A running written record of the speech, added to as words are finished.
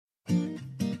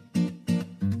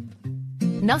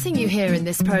Nothing you hear in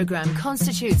this program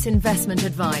constitutes investment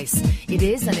advice. It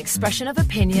is an expression of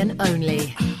opinion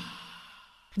only.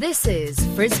 This is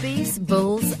Frisbees,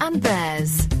 Bulls and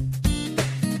Bears.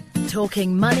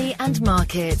 Talking money and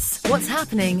markets, what's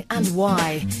happening and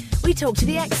why. We talk to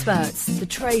the experts, the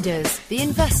traders, the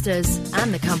investors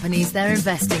and the companies they're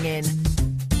investing in.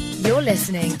 You're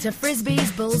listening to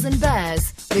Frisbees, Bulls and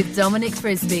Bears with Dominic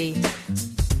Frisby.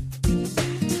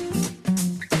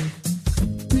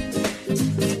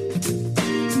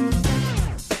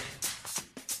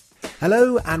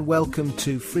 Hello and welcome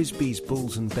to Frisbees,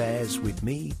 Bulls and Bears with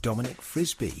me, Dominic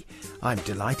Frisby. I'm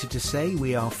delighted to say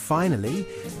we are finally,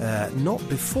 not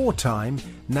before time,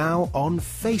 now on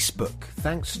Facebook.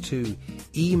 Thanks to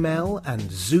Email and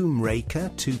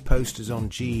Zoomraker, two posters on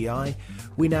GEI,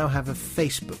 we now have a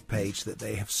Facebook page that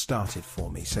they have started for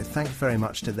me. So thank you very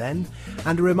much to them.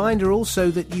 And a reminder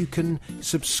also that you can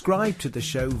subscribe to the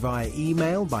show via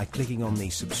email by clicking on the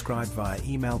subscribe via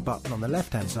email button on the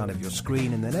left-hand side of your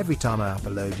screen, and then every time I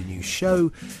upload a new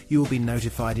show, you will be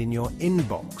notified in your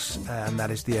inbox, and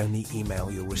that is the only email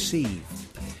you'll receive.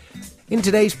 In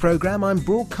today's programme, I'm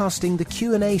broadcasting the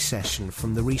Q&A session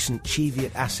from the recent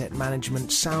Cheviot Asset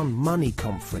Management Sound Money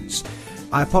Conference.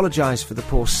 I apologise for the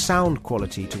poor sound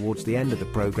quality towards the end of the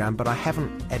programme, but I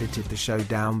haven't edited the show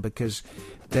down because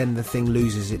then the thing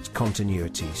loses its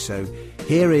continuity. So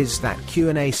here is that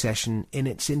Q&A session in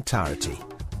its entirety.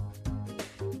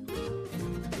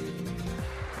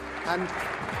 And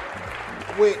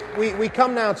we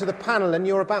come now to the panel, and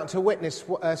you're about to witness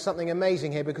something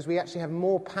amazing here, because we actually have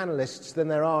more panellists than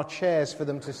there are chairs for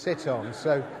them to sit on.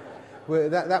 So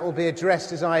that will be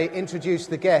addressed as I introduce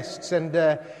the guests, and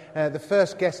the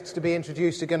first guests to be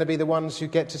introduced are going to be the ones who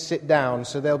get to sit down,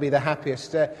 so they'll be the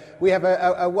happiest. We have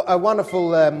a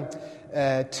wonderful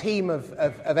team of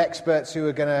experts who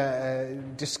are going to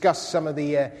discuss some of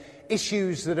the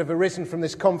issues that have arisen from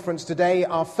this conference today.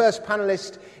 Our first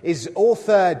panellist is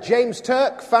author James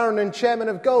Turk, founder and chairman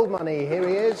of Gold Money. Here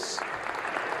he is.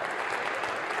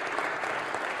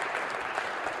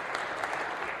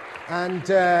 And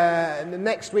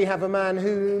next we have a man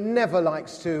who never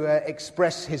likes to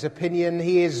express his opinion.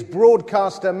 He is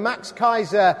broadcaster Max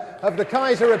Kaiser of the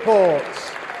Kaiser Report.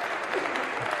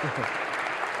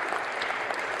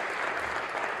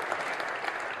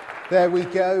 There we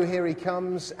go, here he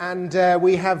comes. And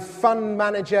we have fund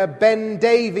manager Ben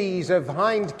Davies of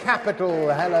Hind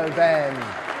Capital. Hello, Ben.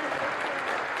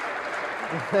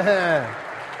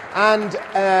 And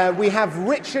we have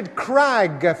Richard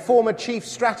Cragg, a former chief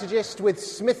strategist with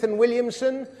Smith &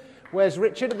 Williamson. Where's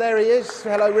Richard? There he is.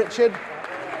 Hello, Richard.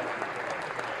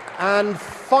 And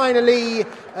finally,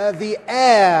 the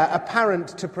heir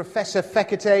apparent to Professor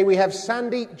Fekete, we have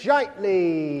Sandeep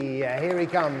Jaitley. Here he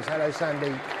comes. Hello,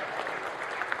 Sandeep.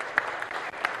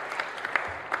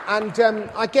 And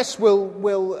I guess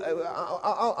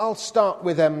I'll start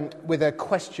with a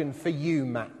question for you,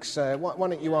 Max. Why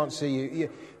don't you answer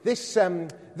this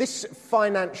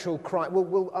financial crisis?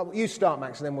 You start,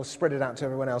 Max, and then we'll spread it out to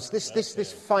everyone else.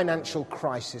 This financial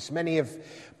crisis. Many have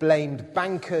blamed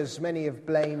bankers. Many have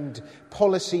blamed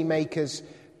policymakers.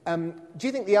 Do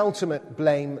you think the ultimate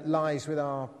blame lies with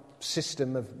our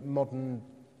modern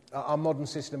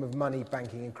system of money,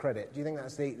 banking, and credit? Do you think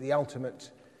that's the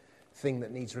ultimate thing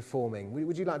that needs reforming?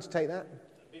 Would you like to take that?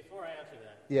 Before I answer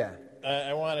that, yeah,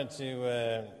 I wanted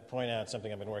to point out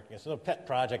something I've been working on. It's a little pet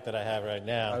project that I have right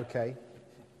now. Okay.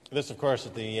 This, of course,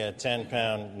 is the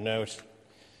 £10 note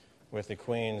with the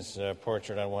Queen's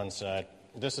portrait on one side.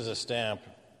 This is a stamp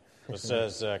that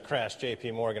says, "Crash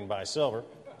J.P. Morgan buy silver."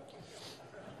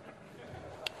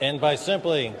 And by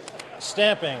simply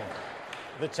stamping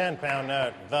the £10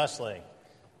 note thusly,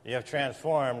 you have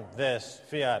transformed this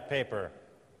fiat paper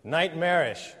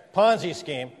nightmarish Ponzi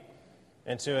scheme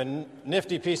into a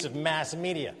nifty piece of mass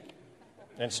media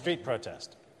and street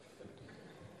protest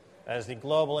as the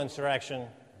global insurrection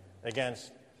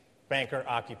against banker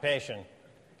occupation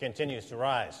continues to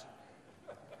rise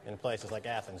in places like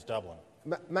Athens, Dublin.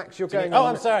 Max, you're going on... Oh,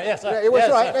 I'm sorry, yes. Yeah, it was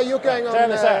yes, right. yes. No, you're going on...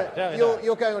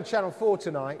 You're going on Channel 4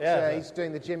 tonight. Yeah, he's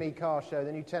doing the Jimmy Carr show,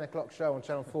 the new 10 o'clock show on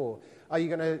Channel 4. Are you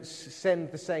going to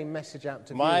send the same message out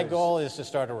to My viewers? goal is to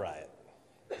start a riot.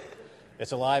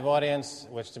 It's a live audience,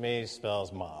 which to me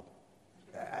spells mob.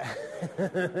 I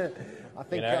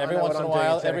think every once in a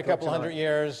while, every couple hundred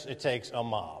years, it takes a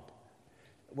mob.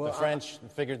 Well, the French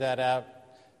figured that out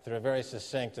through a very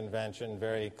succinct invention,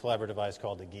 very clever device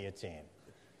called the guillotine.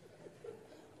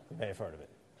 You may have heard of it.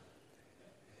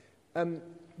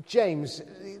 James,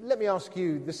 let me ask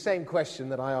you the same question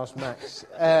that I asked Max.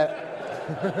 What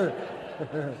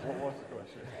was the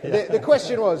question? The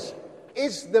question was,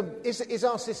 Is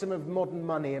our system of modern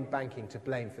money and banking to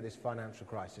blame for this financial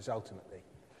crisis, ultimately?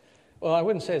 Well, I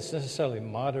wouldn't say it's necessarily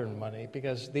modern money,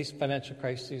 because these financial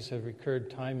crises have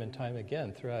recurred time and time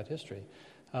again throughout history.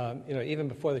 Even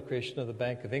before the creation of the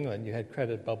Bank of England, you had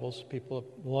credit bubbles. People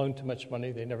loaned too much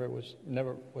money; they never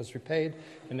was repaid,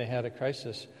 and they had a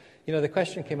crisis. The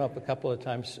question came up a couple of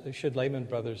times: should Lehman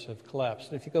Brothers have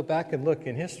collapsed? And if you go back and look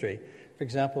in history, for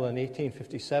example, in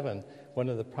 1857, one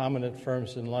of the prominent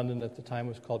firms in London at the time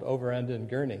was called Overend and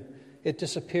Gurney. It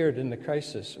disappeared in the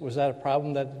crisis. Was that a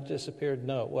problem that it disappeared?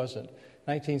 No, it wasn't.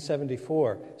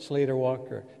 1974, Slater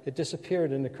Walker. It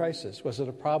disappeared in the crisis. Was it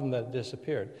a problem that it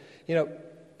disappeared?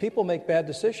 People make bad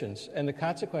decisions, and the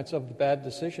consequence of the bad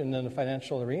decision in the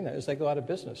financial arena is they go out of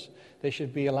business. They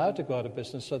should be allowed to go out of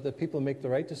business so that people who make the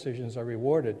right decisions are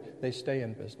rewarded. They stay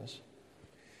in business.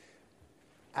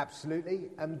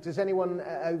 Absolutely. Does anyone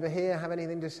over here have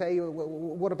anything to say?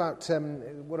 What about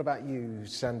you,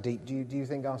 Sandeep? Do you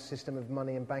think our system of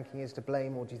money and banking is to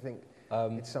blame, or do you think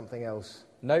it's something else?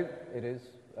 No, it is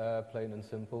plain and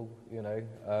simple.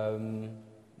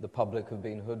 The public have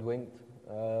been hoodwinked.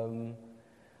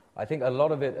 I think a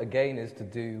lot of it, again, is to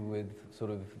do with sort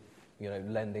of,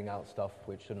 lending out stuff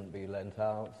which shouldn't be lent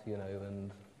out,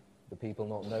 and the people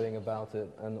not knowing about it.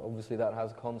 And obviously that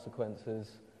has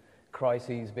consequences,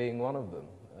 crises being one of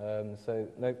them. So,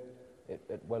 no,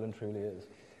 it well and truly is.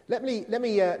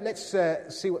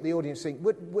 Let's see what the audience think.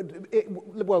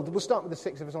 We'll start with the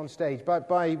six of us on stage.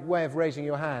 By way of raising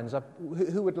your hands,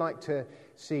 who would like to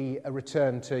see a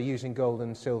return to using gold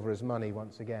and silver as money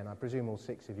once again? I presume all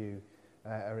six of you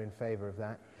are in favour of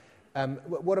that.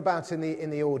 What about in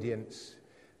the audience?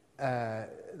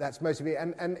 That's most of you.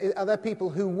 And are there people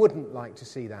who wouldn't like to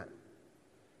see that?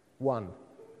 One.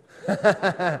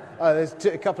 There's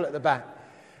a couple at the back.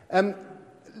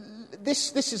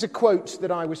 This is a quote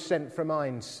that I was sent from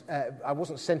Einstein. I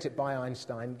wasn't sent it by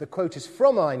Einstein. The quote is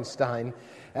from Einstein,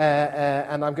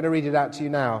 and I'm going to read it out to you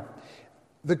now.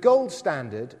 The gold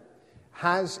standard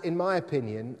has, in my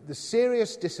opinion, the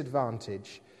serious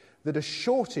disadvantage that a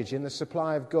shortage in the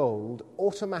supply of gold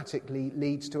automatically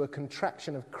leads to a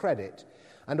contraction of credit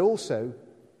and also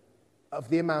of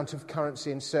the amount of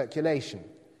currency in circulation,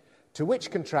 to which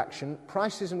contraction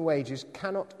prices and wages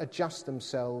cannot adjust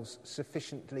themselves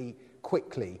sufficiently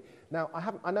quickly. Now,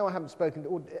 I know I haven't spoken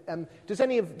to...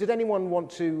 did anyone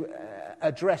want to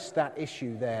address that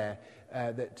issue there?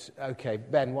 Okay,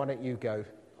 Ben, why don't you go?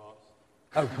 Pass.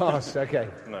 Oh, pass, okay.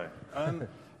 No.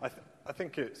 I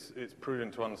think it's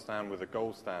prudent to understand with a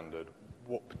gold standard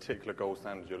what particular gold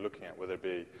standard you're looking at, whether it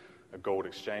be a gold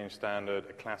exchange standard,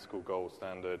 a classical gold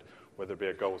standard, whether it be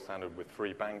a gold standard with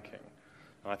free banking.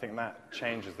 And I think that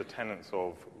changes the tenets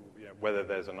of whether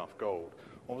there's enough gold.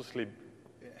 Obviously,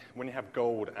 when you have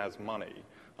gold as money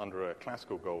under a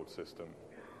classical gold system,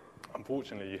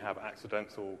 unfortunately you have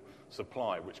accidental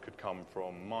supply, which could come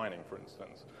from mining, for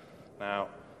instance. Now,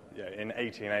 in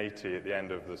 1880, at the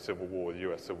end of the Civil War, the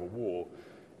US Civil War,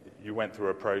 you went through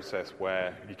a process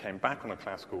where you came back on a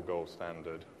classical gold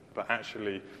standard, but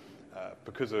actually,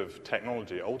 because of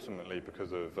technology, ultimately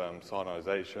because of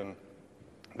cyanidization,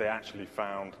 they actually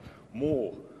found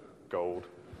more gold,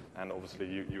 and obviously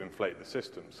you inflate the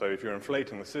system. So if you're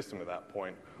inflating the system at that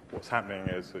point, what's happening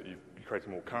is that you're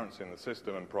creating more currency in the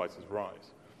system and prices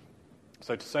rise.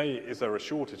 So to say, is there a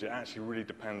shortage, it actually really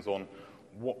depends on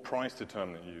what price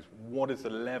determinant you use. What is the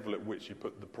level at which you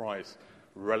put the price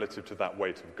relative to that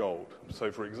weight of gold?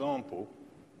 So for example,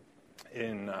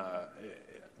 in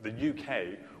the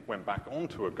UK went back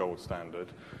onto a gold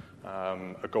standard,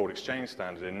 a gold exchange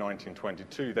standard in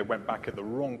 1922. They went back at the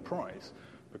wrong price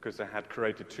because they had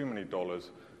created too many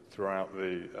dollars throughout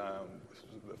the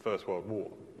First World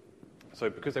War. So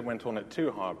because they went on at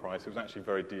too high a price, it was actually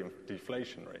very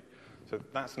deflationary. So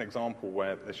that's an example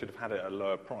where they should have had it at a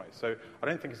lower price. So I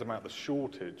don't think it's about the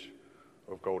shortage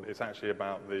of gold. It's actually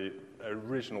about the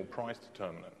original price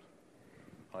determinant.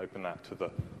 I open that to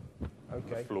the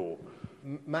floor.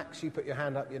 Max, you put your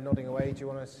hand up. You're nodding away. Do you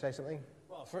want to say something?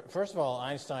 Well, first of all,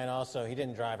 Einstein also, he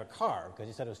didn't drive a car because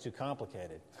he said it was too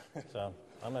complicated. So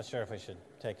I'm not sure if we should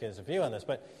take his view on this.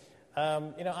 But,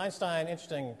 Einstein,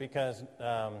 interesting because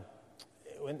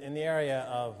in the area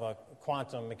of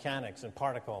quantum mechanics and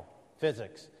particle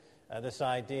physics, this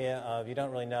idea of you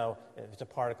don't really know if it's a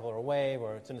particle or a wave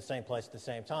or it's in the same place at the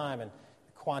same time, and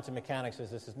quantum mechanics, as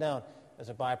this is known, as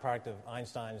a byproduct of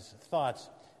Einstein's thoughts.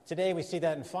 Today we see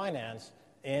that in finance,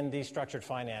 in the structured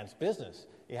finance business.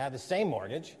 You have the same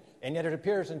mortgage, and yet it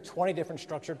appears in 20 different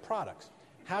structured products.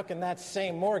 How can that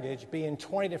same mortgage be in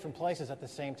 20 different places at the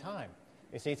same time?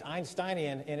 You see, it's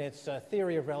Einsteinian in its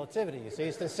theory of relativity. You see,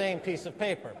 it's the same piece of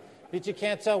paper. but you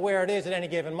can't tell where it is at any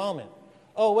given moment.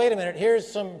 Oh, wait a minute, here's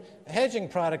some hedging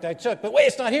product I took, but wait,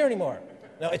 it's not here anymore.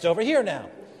 No, it's over here now.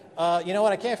 You know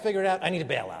what, I can't figure it out, I need a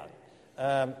bailout.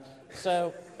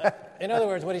 In other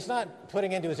words, what he's not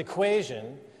putting into his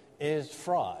equation is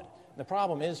fraud. The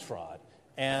problem is fraud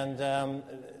and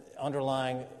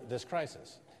underlying this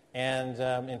crisis. And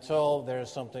until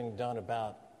there's something done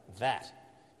about that,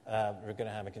 we're going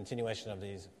to have a continuation of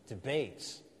these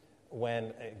debates when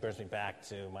it brings me back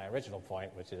to my original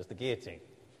point, which is the guillotine.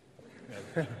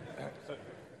 So,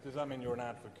 does that mean you're an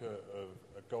advocate of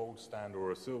a gold standard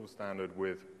or a silver standard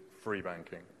with free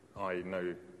banking, i.e.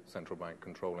 no central bank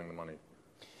controlling the money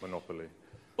monopoly?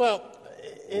 Well,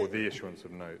 or the issuance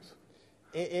of notes?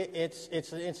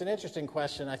 It's an interesting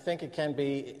question. I think it can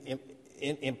be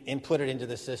inputted into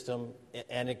the system,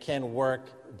 and it can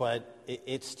work, but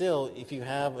it's still, if you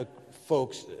have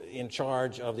folks in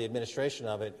charge of the administration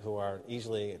of it who are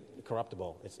easily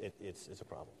corruptible, it's a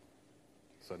problem.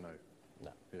 So no. No.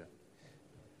 Yeah.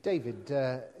 David,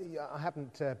 I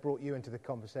haven't brought you into the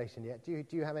conversation yet. Do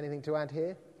you have anything to add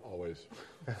here? Always.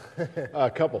 A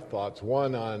couple thoughts.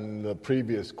 One on the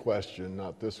previous question,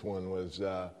 not this one, was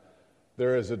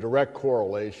there is a direct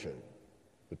correlation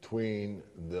between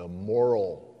the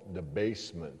moral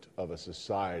debasement of a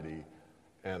society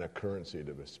and a currency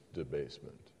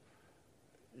debasement.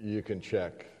 You can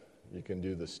check, you can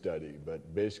do the study,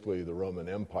 but basically the Roman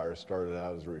Empire started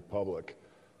out as a republic,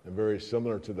 and very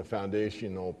similar to the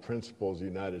foundational principles of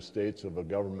the United States of a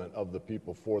government of the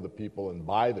people, for the people, and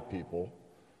by the people.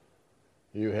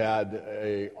 You had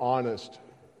an honest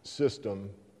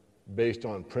system based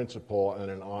on principle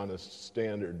and an honest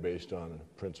standard based on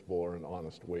principle or an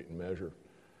honest weight and measure.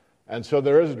 And so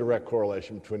there is a direct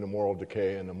correlation between the moral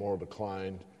decay and the moral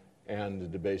decline and the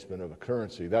debasement of a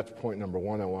currency. That's point number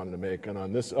one I wanted to make. And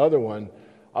on this other one,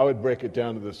 I would break it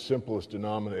down to the simplest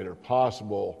denominator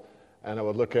possible, and I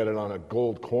would look at it on a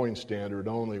gold coin standard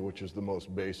only, which is the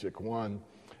most basic one.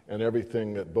 And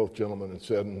everything that both gentlemen have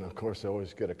said, and of course I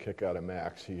always get a kick out of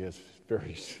Max. He is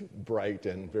very bright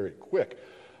and very quick.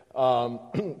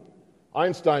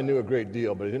 Einstein knew a great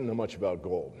deal, but he didn't know much about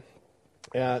gold.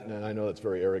 And I know that's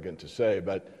very arrogant to say,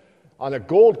 but on a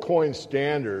gold coin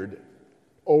standard,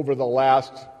 over the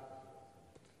last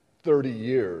 30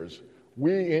 years,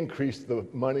 we increased the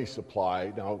money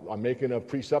supply. Now, I'm making a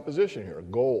presupposition here,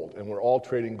 gold, and we're all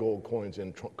trading gold coins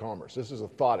in commerce. This is a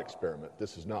thought experiment.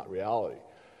 This is not reality.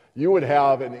 You would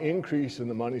have an increase in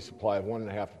the money supply of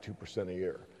 1.5% to 2% a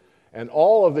year. And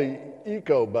all of the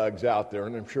eco bugs out there,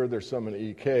 and I'm sure there's some in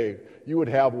EK, you would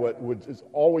have what is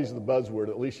always the buzzword,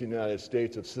 at least in the United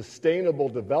States, of sustainable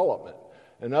development.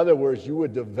 In other words, you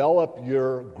would develop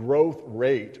your growth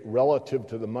rate relative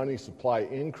to the money supply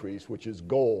increase, which is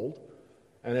gold,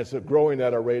 and it's growing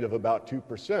at a rate of about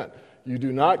 2%. You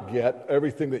do not get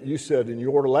everything that you said in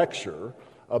your lecture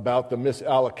about the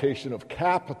misallocation of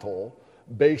capital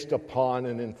based upon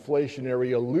an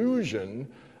inflationary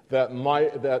illusion that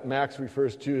Max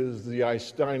refers to as the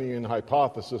Einsteinian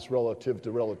hypothesis relative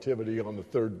to relativity on the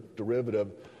third derivative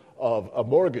of a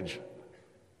mortgage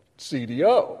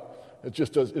CDO. It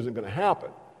just isn't going to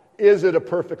happen. Is it a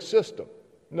perfect system?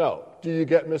 No. Do you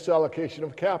get misallocation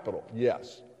of capital?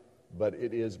 Yes. But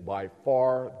it is by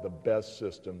far the best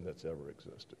system that's ever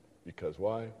existed. Because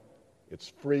why? It's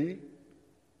free,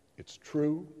 it's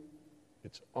true,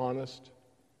 it's honest,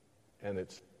 and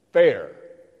it's fair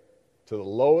to the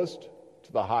lowest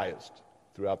to the highest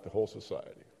throughout the whole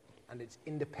society. And it's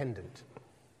independent.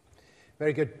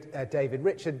 Very good, David.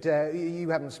 Richard, you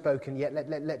haven't spoken yet.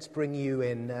 Let's bring you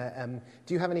in.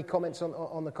 Do you have any comments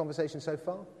on the conversation so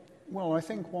far? Well, I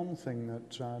think one thing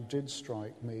that did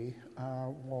strike me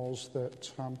was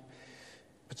that,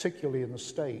 particularly in the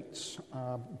States,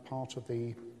 part of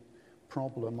the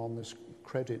problem on this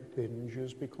credit binge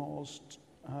is because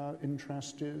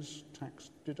interest is tax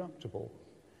deductible.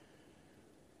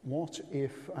 What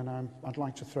if, and I'd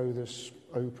like to throw this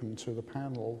open to the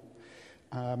panel,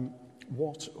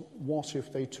 what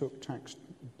if they took tax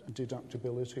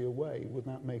deductibility away? Would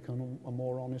that make a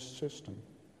more honest system?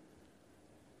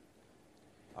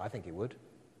 I think it would.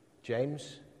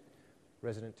 James,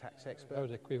 resident tax expert. I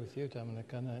would agree with you,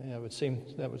 Dominic. And that would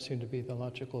seem to be the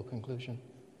logical conclusion.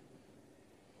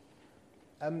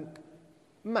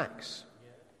 Max,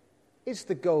 is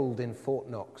the gold in Fort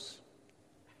Knox?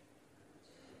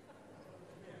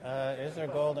 Is there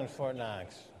gold in Fort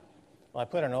Knox? Well, I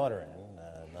put an order in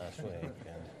last week.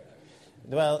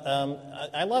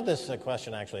 I love this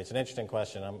question, actually. It's an interesting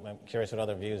question. I'm curious what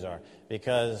other views are.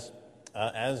 Because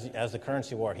as the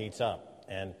currency war heats up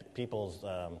and people's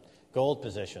gold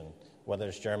position whether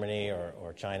it's Germany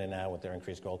or China now with their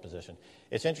increased gold position.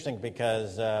 It's interesting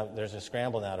because there's a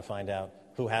scramble now to find out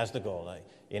who has the gold.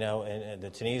 And the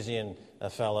Tunisian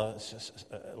fella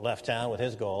left town with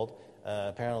his gold.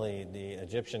 Apparently the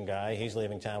Egyptian guy, he's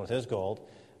leaving town with his gold.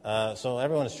 So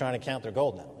everyone is trying to count their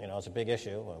gold now. It's a big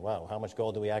issue. Wow, how much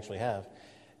gold do we actually have?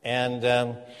 And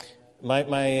a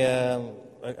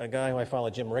guy who I follow,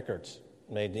 Jim Rickards,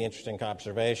 made the interesting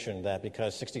observation that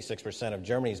because 66% of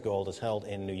Germany's gold is held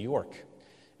in New York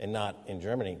and not in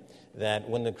Germany, that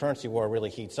when the currency war really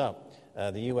heats up,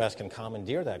 the U.S. can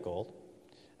commandeer that gold,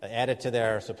 add it to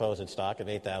their supposed stock of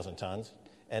 8,000 tons,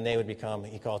 and they would become,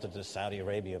 he calls it the Saudi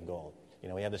Arabia of gold.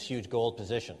 We have this huge gold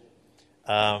position.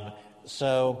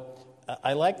 So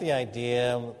I like the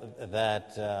idea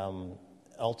that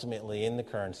ultimately in the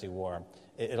currency war,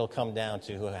 it'll come down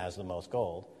to who has the most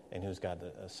gold and who's got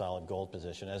a solid gold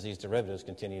position as these derivatives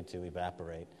continue to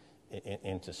evaporate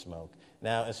into smoke.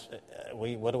 Now,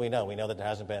 what do we know? We know that there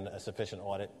hasn't been a sufficient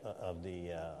audit of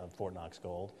Fort Knox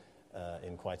gold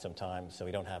in quite some time, so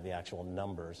we don't have the actual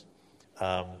numbers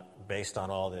based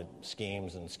on all the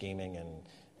schemes and scheming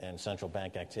and central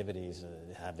bank activities.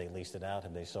 Have they leased it out?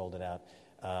 Have they sold it out?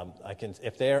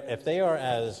 If they are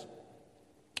as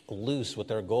loose with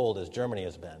their gold as Germany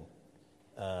has been,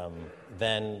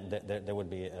 then there would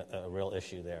be a real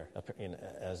issue there,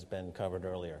 as been covered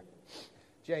earlier.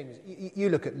 James, you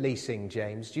look at leasing,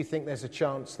 James. Do you think there's a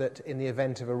chance that in the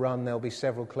event of a run there'll be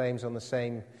several claims on the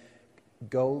same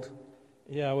gold?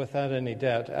 Yeah, without any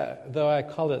doubt. Though I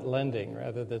call it lending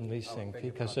rather than leasing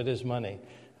because it is money.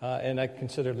 And I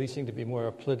consider leasing to be more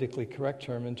a politically correct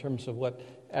term in terms of what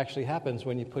actually happens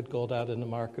when you put gold out in the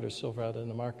market or silver out in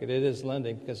the market. It is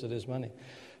lending because it is money.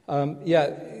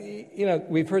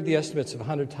 We've heard the estimates of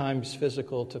 100 times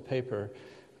physical to paper,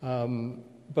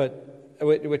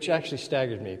 which actually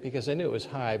staggered me because I knew it was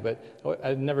high, but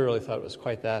I never really thought it was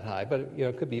quite that high. But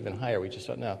it could be even higher. We just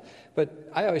don't know. But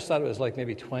I always thought it was like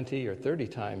maybe 20 or 30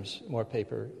 times more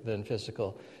paper than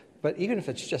physical. But even if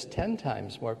it's just 10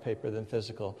 times more paper than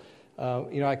physical,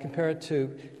 I compare it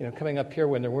to, coming up here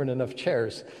when there weren't enough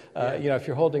chairs. If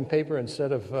you're holding paper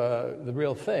instead of the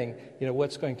real thing,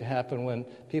 what's going to happen when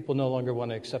people no longer want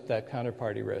to accept that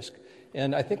counterparty risk?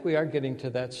 And I think we are getting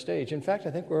to that stage. In fact,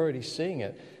 I think we're already seeing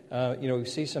it. We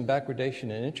see some backwardation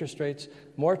in interest rates.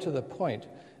 More to the point,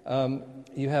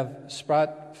 you have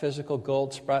Sprott physical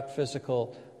gold, Sprott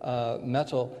physical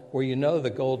metal, where the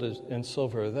gold and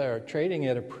silver are there, trading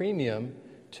at a premium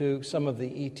to some of the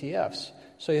ETFs.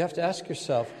 So you have to ask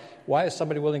yourself, why is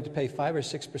somebody willing to pay 5 or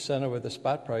 6% over the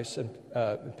spot price and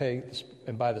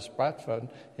buy the Sprott fund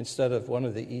instead of one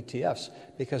of the ETFs?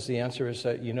 Because the answer is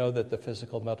that that the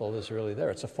physical metal is really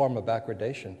there. It's a form of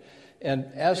backwardation. And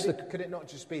could it not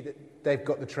just be that they've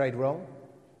got the trade wrong?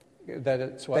 That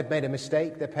it's what? They've made a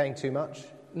mistake. They're paying too much.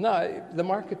 No, the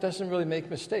market doesn't really make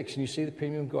mistakes, and you see the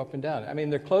premium go up and down. I mean,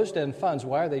 they're closed-end funds.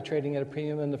 Why are they trading at a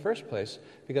premium in the first place?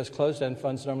 Because closed-end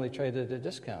funds normally trade at a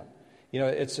discount.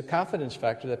 It's a confidence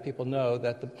factor that people know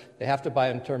that they have to buy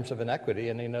in terms of an equity,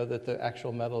 and they know that the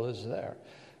actual metal is there.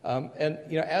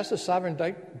 As the sovereign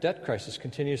debt crisis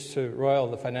continues to roil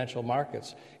the financial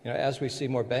markets, as we see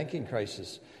more banking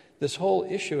crises, this whole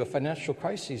issue of financial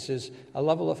crises is a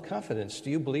level of confidence.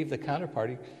 Do you believe the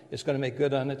counterparty is going to make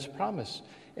good on its promise?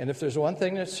 And if there's one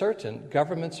thing that's certain,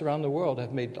 governments around the world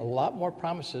have made a lot more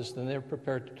promises than they're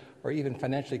prepared or even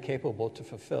financially capable to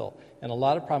fulfill. And a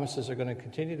lot of promises are going to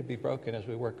continue to be broken as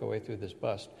we work our way through this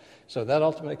bust. So that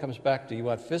ultimately comes back, do you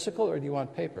want physical or do you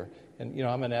want paper? And,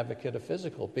 I'm an advocate of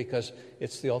physical because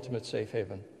it's the ultimate safe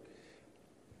haven.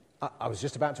 I was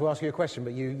just about to ask you a question,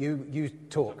 but you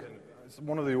talk.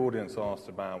 One of the audience asked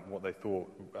about what they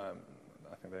thought,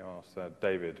 I think they asked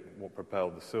David, what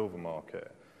propelled the silver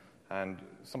market. And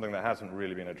something that hasn't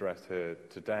really been addressed here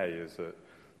today is that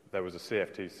there was a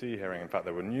CFTC hearing. In fact,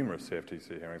 there were numerous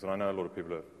CFTC hearings, and I know a lot of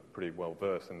people are pretty well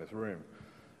versed in this room.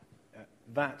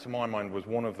 That, to my mind, was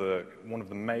one of the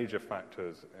major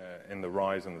factors in the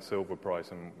rise in the silver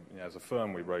price. And as a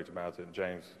firm, we wrote about it.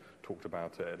 James talked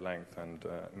about it at length, and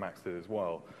Max did as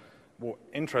well. Well,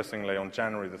 interestingly, on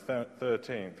January the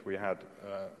 13th, we had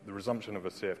the resumption of a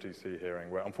CFTC hearing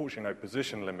where, unfortunately, no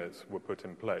position limits were put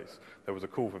in place. There was a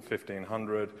call for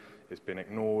 1,500. It's been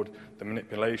ignored. The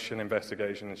manipulation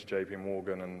investigation into JP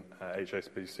Morgan and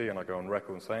HSBC, and I go on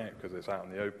record saying it because it's out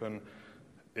in the open,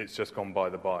 it's just gone by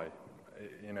the by.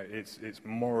 It's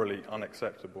morally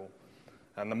unacceptable.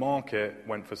 And the market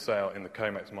went for sale in the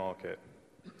COMEX market.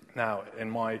 Now, in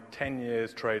my 10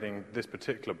 years trading this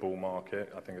particular bull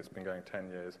market, I think it's been going 10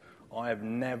 years, I have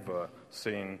never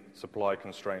seen supply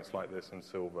constraints like this in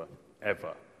silver,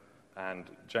 ever. And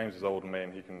James is older than me,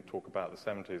 and he can talk about the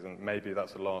 70s, and maybe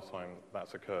that's the last time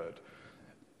that's occurred.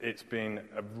 It's been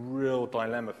a real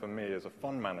dilemma for me as a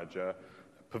fund manager.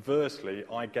 Perversely,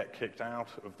 I get kicked out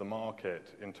of the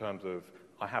market in terms of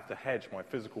I have to hedge my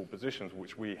physical positions,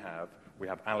 which we have. We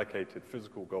have allocated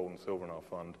physical gold and silver in our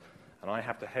fund, and I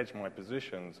have to hedge my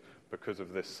positions because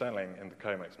of this selling in the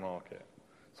COMEX market.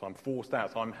 So I'm forced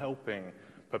out, so I'm helping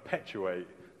perpetuate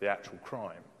the actual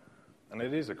crime. And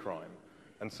it is a crime.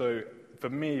 And so for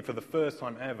me, for the first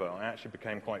time ever, I actually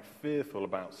became quite fearful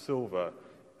about silver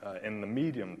in the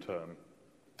medium term,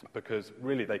 because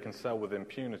really they can sell with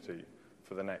impunity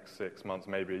for the next 6 months,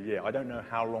 maybe a year. I don't know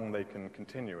how long they can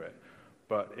continue it,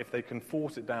 but if they can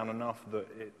force it down enough that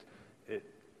it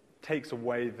takes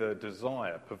away the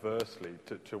desire, perversely,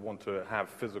 to want to have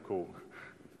physical,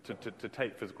 to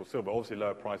take physical silver. Obviously,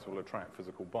 lower price will attract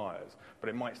physical buyers, but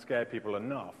it might scare people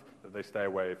enough that they stay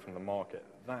away from the market.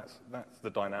 That's the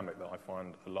dynamic that I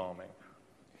find alarming.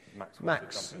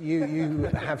 Max, you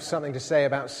have something to say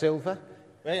about silver?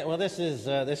 Well, this is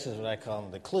what I call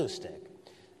the clue stick.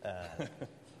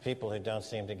 People who don't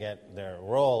seem to get their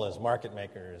role as market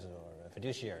makers or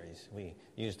fiduciaries, we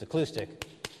use the clue stick.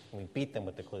 We beat them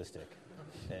with the clue stick.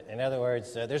 In other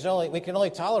words, we can only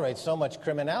tolerate so much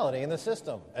criminality in the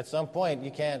system. At some point,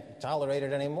 you can't tolerate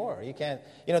it anymore. You can't.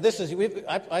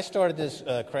 I started this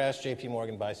Crash JP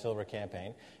Morgan Buy Silver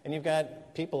campaign, and you've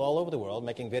got people all over the world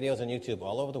making videos on YouTube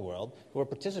all over the world who are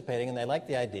participating, and they like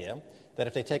the idea that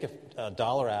if they take a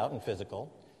dollar out in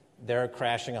physical, they're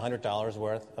crashing $100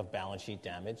 worth of balance sheet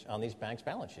damage on these banks'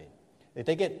 balance sheet. It's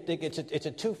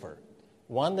a twofer.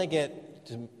 One, they get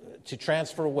to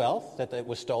transfer wealth that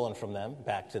was stolen from them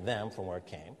back to them from where it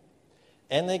came.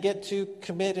 And they get to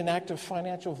commit an act of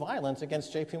financial violence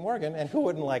against JP Morgan, and who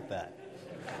wouldn't like that?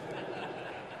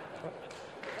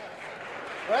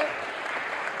 Right?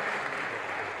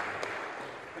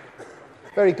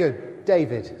 Very good.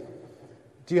 David,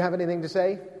 do you have anything to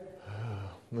say?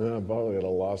 I'm probably at a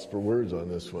loss for words on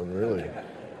this one, really.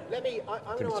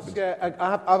 I'm going to ask.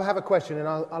 I'll have a question, and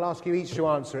I'll ask you each to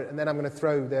answer it, and then I'm going to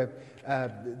throw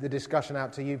the discussion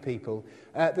out to you people.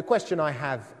 The question I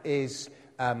have is: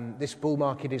 this bull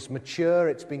market is mature.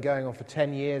 It's been going on for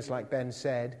 10 years, like Ben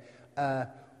said.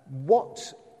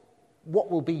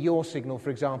 What will be your signal, for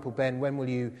example, Ben? When will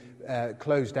you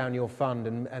close down your fund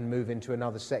and move into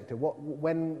another sector?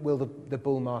 When will the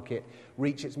bull market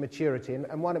reach its maturity?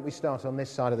 And why don't we start on this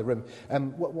side of the room?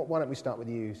 Why don't we start with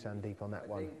you, Sandeep, on that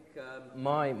one?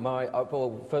 I think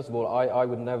well, first of all, I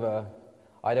would never.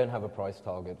 I don't have a price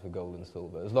target for gold and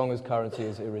silver, as long as currency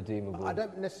is irredeemable. I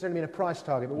don't necessarily mean a price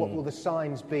target, but what will the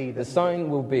signs be? The sign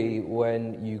will be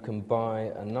when you can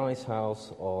buy a nice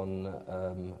house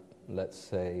on, let's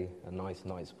say, a nice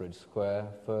Knightsbridge Square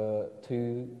for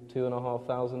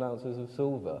 2,500 ounces of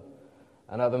silver.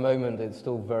 And at the moment, it's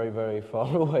still very, very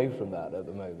far away from that at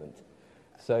the moment.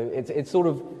 So it's sort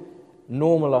of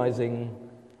normalizing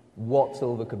what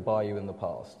silver could buy you in the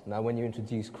past. Now, when you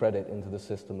introduce credit into the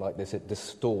system like this, it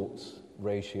distorts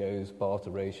ratios, barter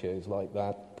ratios like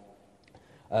that.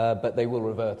 But they will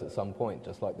revert at some point,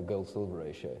 just like the gold-silver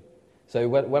ratio. So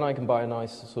when I can buy a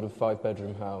nice sort of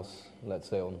 5-bedroom house, let's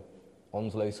say on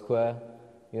Onslow Square,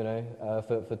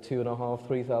 for 2,500,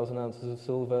 3,000 ounces of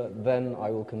silver, then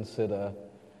I will consider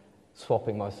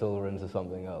swapping my silver into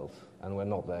something else. And we're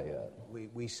not there yet.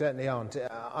 We certainly aren't.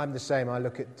 I'm the same. I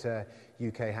look at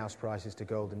UK house prices to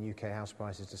gold and UK house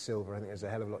prices to silver. I think there's a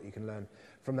hell of a lot you can learn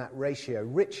from that ratio.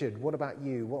 Richard, what about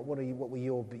you? What were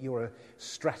you? You're a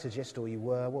strategist, or you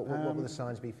were. What will the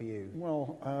signs be for you?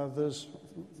 Well,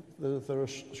 there are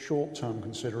short-term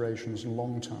considerations and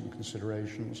long-term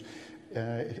considerations.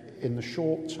 In the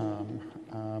short term,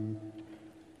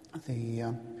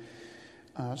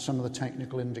 some of the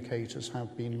technical indicators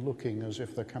have been looking as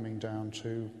if they're coming down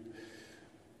to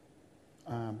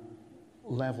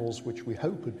levels which we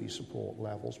hope would be support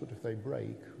levels, but if they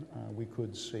break, we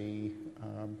could see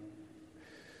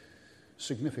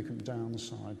significant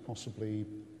downside, possibly,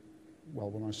 well,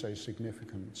 when I say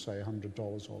significant, say $100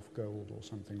 off gold or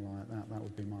something like that. That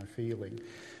would be my feeling.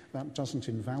 That doesn't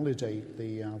invalidate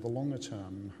the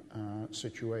longer-term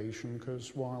situation,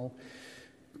 because while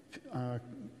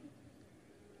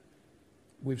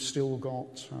we've still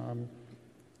got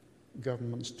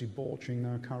governments debauching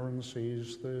their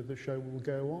currencies, the show will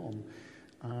go on.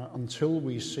 Until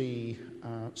we see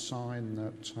a sign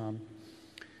that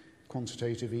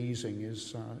quantitative easing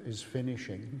is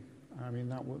finishing, I mean,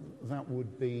 that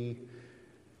would be,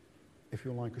 if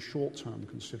you like, a short-term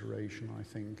consideration, I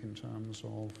think, in terms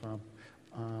of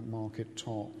market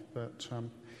top. But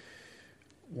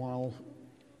while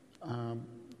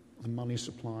the money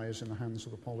supply is in the hands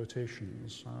of the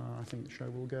politicians, I think the show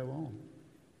will go on.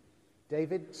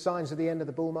 David, signs of the end of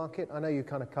the bull market? I know you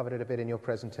kind of covered it a bit in your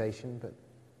presentation, but...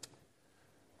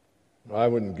 I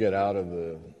wouldn't get out of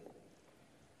the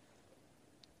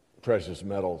precious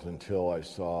metals until I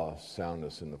saw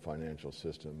soundness in the financial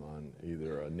system on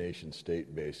either a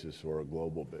nation-state basis or a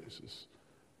global basis.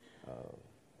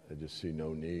 I just see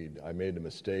no need. I made a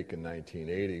mistake in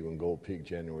 1980 when gold peaked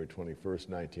January 21st,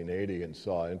 1980, and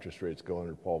saw interest rates go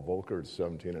under Paul Volcker at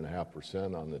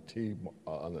 17.5%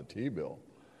 on the T-bill.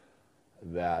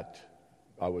 That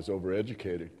I was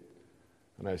overeducated.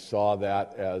 And I saw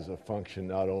that as a function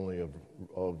not only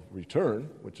of return,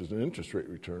 which is an interest rate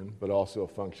return, but also a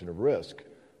function of risk.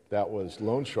 That was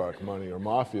loan shark money or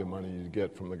mafia money you'd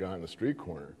get from the guy on the street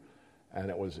corner. And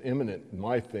it was imminent in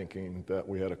my thinking that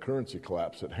we had a currency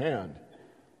collapse at hand.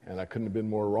 And I couldn't have been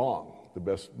more wrong. The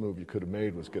best move you could have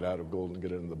made was get out of gold and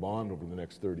get into the bond over the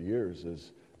next 30 years,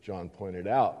 as John pointed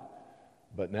out.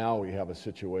 But now we have a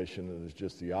situation that is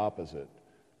just the opposite.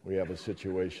 We have a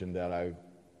situation that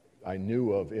I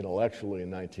knew of intellectually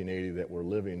in 1980 that we're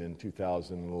living in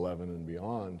 2011 and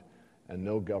beyond, and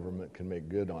no government can make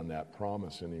good on that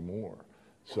promise anymore.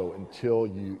 So until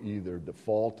you either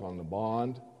default on the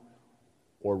bond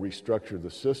or restructure the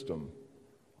system,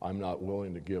 I'm not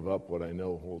willing to give up what I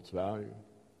know holds value.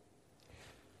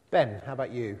 Ben, how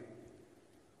about you?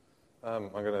 I'm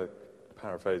going to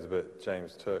paraphrase a bit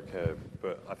James Turk here,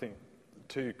 but I think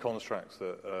two constructs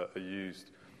that are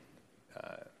used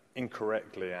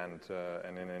incorrectly and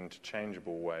in an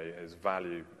interchangeable way is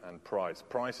value and price.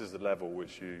 Price is the level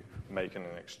which you make in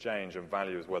an exchange, and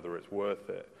value is whether it's worth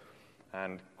it.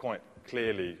 And quite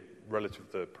clearly,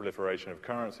 relative to the proliferation of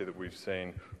currency that we've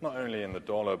seen, not only in the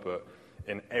dollar, but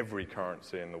in every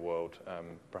currency in the world,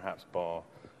 perhaps bar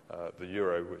the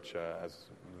euro, which, as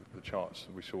the charts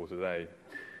we saw today,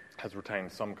 has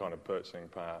retained some kind of purchasing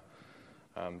power.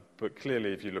 But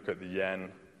clearly, if you look at the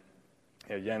yen,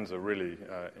 yen's a really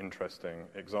interesting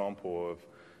example of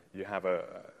you have a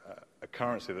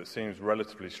currency that seems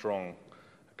relatively strong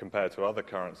compared to other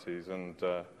currencies,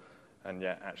 and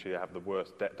yet actually have the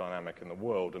worst debt dynamic in the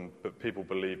world. But people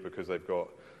believe because they've got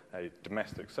a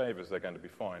domestic savers, they're going to be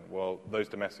fine. Well, those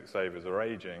domestic savers are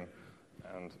aging,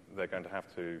 and they're going to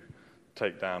have to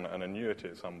take down an annuity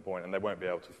at some point, and they won't be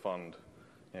able to fund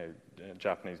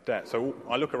Japanese debt. So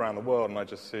I look around the world and I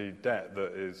just see debt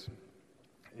that is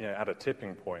at a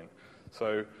tipping point.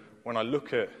 So when I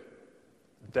look at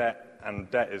debt, and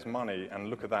debt is money, and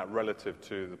look at that relative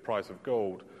to the price of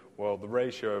gold, well, the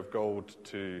ratio of gold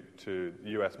to the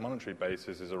US monetary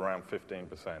basis is around 15%.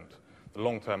 The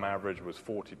long-term average was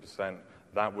 40%.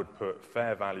 That would put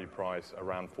fair value price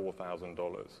around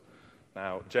 $4,000.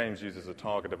 Now, James uses a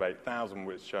target of 8,000,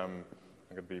 which I'm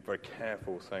going to be very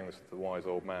careful saying this to the wise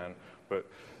old man, but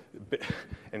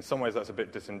in some ways that's a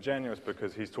bit disingenuous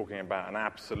because he's talking about an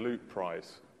absolute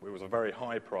price. It was a very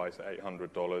high price at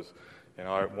 $800.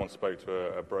 I once spoke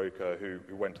to a broker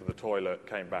who went to the toilet,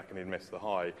 came back, and he'd missed the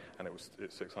high, and it's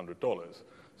 $600. So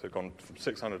it'd gone from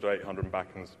 600 to 800 and back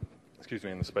in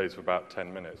the space of about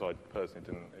 10 minutes. I personally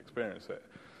didn't experience it.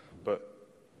 But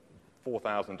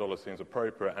 $4,000 seems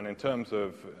appropriate. And in terms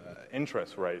of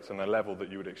interest rates and the level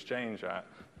that you would exchange at,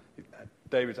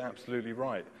 David's absolutely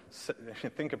right. If you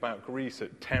think about Greece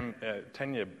at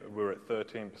 10-year, we were at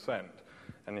 13%.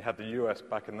 And you had the US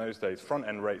back in those days,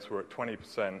 front-end rates were at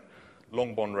 20%,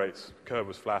 long bond rates, curve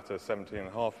was flatter,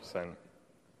 17.5%.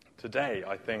 Today,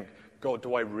 I think, God,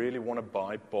 do I really want to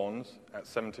buy bonds at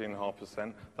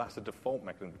 17.5%? That's a default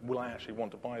mechanism. Will I actually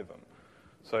want to buy them?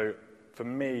 So for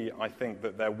me, I think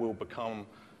that there will become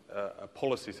a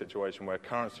policy situation where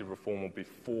currency reform will be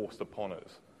forced upon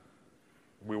us.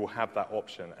 We will have that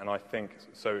option, and I think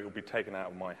so it will be taken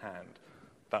out of my hand.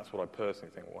 That's what I personally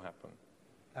think will happen.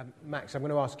 Max, I'm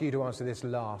going to ask you to answer this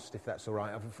last, if that's all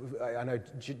right. I know,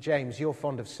 James, you're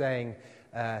fond of saying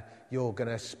you're going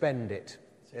to spend it.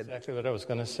 That's exactly what I was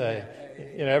going to say.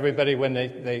 Everybody, when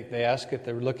they ask it,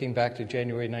 they're looking back to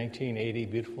January 1980,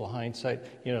 beautiful hindsight.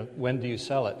 When do you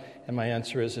sell it? And my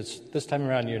answer is, it's this time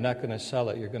around, you're not going to sell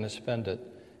it, you're going to spend it.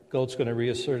 Gold's going to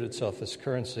reassert itself as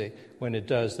currency. When it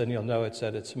does, then you'll know it's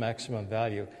at its maximum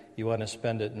value. You want to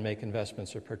spend it and make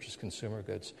investments or purchase consumer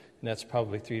goods. And that's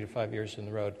probably 3 to 5 years down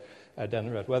the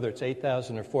road. Whether it's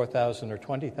 8,000 or 4,000 or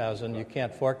 20,000, you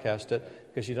can't forecast it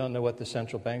because you don't know what the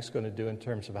central bank's going to do in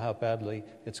terms of how badly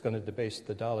it's going to debase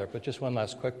the dollar. But just one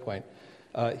last quick point.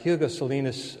 Hugo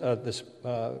Salinas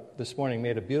this morning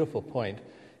made a beautiful point.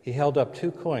 He held up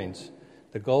two coins,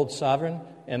 the gold sovereign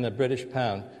and the British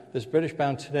pound. This British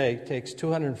pound today takes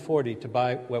 $240 to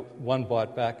buy what one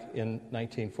bought back in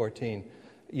 1914.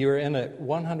 You're in a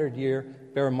 100-year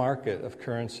bear market of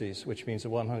currencies, which means a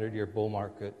 100-year bull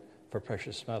market for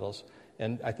precious metals.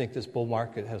 And I think this bull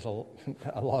market has a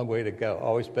long way to go.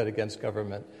 Always bet against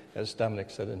government, as Dominic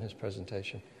said in his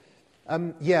presentation.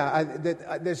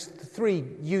 There's three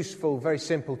useful, very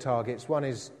simple targets. One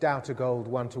is Dow to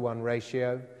gold 1-to-1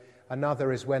 ratio.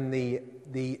 Another is when the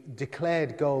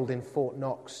declared gold in Fort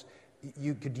Knox,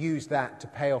 you could use that to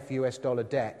pay off US dollar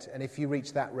debt. And if you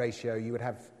reach that ratio, you would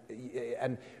have...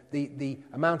 And the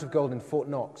amount of gold in Fort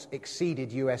Knox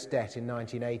exceeded US debt in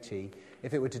 1980.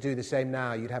 If it were to do the same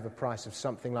now, you'd have a price of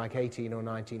something like $18,000 or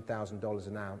 $19,000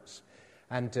 an ounce.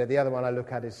 And the other one I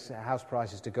look at is house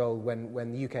prices to gold.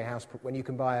 When the UK house, when you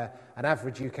can buy an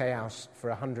average UK house for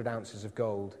 100 ounces of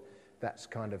gold, that's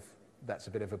a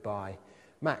bit of a buy.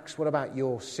 Max, what about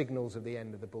your signals of the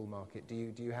end of the bull market? Do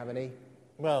you have any?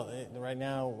 Well, right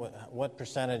now, what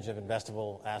percentage of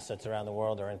investable assets around the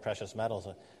world are in precious metals?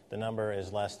 The number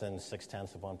is less than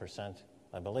 0.6%,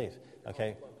 I believe.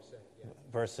 Okay,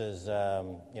 versus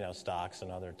stocks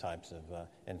and other types of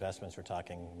investments, we're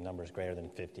talking numbers greater than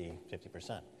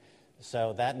 50%.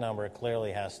 So that number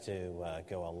clearly has to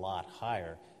go a lot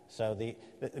higher. So the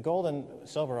gold and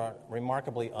silver are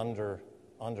remarkably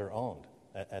under-owned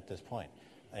at this point.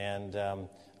 And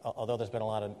although there's been a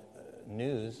lot of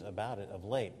news about it of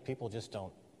late, people just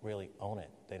don't really own it.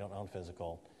 They don't own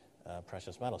physical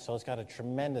precious metals. So it's got a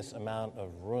tremendous amount of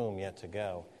room yet to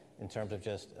go in terms of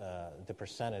just the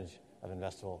percentage of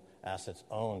investable assets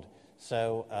owned.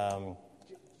 So,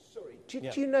 sorry,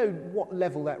 do you know what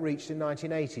level that reached in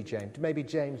 1980, James? Maybe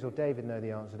James or David know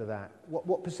the answer to that.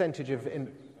 What percentage of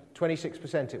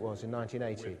 26% it was in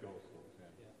 1980?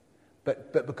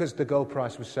 But because the gold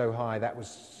price was so high, that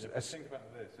was... Think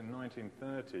about this. In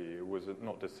 1930, it was at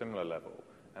not dissimilar level,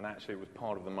 and actually it was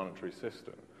part of the monetary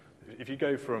system. If you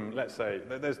go from, let's say,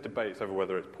 there's debates over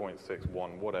whether it's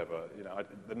 0.61, whatever,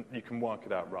 you can work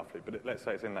it out roughly, but let's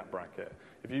say it's in that bracket.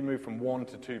 If you move from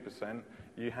 1% to 2%,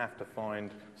 you have to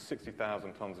find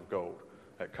 60,000 tons of gold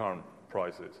at current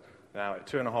prices. Now, at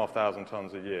 2,500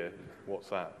 tons a year, what's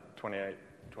that, 28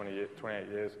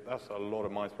 years? That's a lot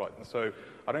of mine supply. And so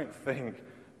I don't think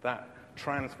that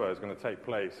transfer is going to take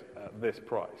place at this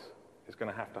price. It's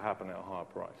going to happen at a higher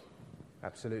price.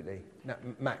 Absolutely. Now,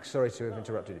 Max, sorry to have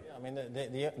interrupted you. I mean,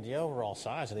 the overall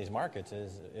size of these markets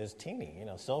is teeny.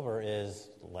 Silver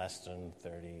is less than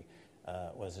 30.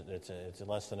 It's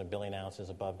less than 1 billion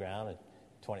ounces above ground.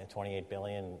 At 28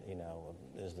 billion,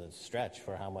 is the stretch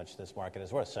for how much this market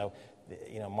is worth. So,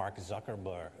 Mark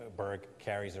Zuckerberg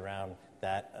carries around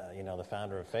that. The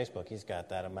founder of Facebook, he's got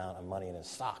that amount of money in his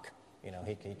sock.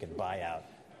 He could buy out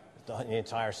the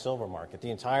entire silver market.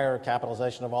 The entire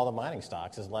capitalization of all the mining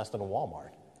stocks is less than a Walmart,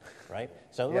 right?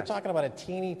 So We're talking about a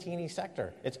teeny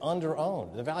sector. It's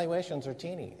under-owned. The valuations are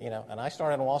teeny, And I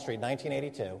started on Wall Street in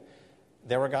 1982.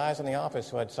 There were guys in the office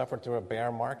who had suffered through a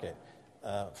bear market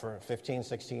for 15,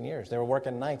 16 years. They were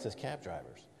working nights as cab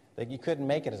drivers. You couldn't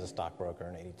make it as a stockbroker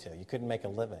in 82. You couldn't make a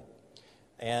living.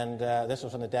 And this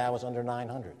was when the Dow was under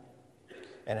 900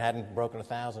 and hadn't broken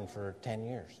 1,000 for 10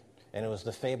 years. And it was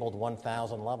the fabled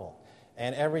 1,000 level.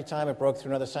 And every time it broke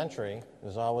through another century, there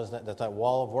was always that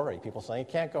wall of worry. People saying, it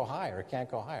can't go higher, it can't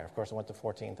go higher. Of course, it went to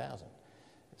 14,000.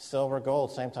 Silver,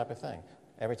 gold, same type of thing.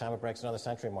 Every time it breaks another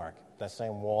century mark, that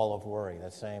same wall of worry,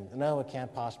 no, it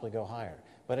can't possibly go higher.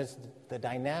 But the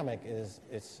dynamic is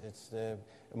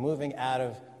moving out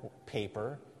of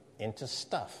paper into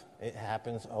stuff. It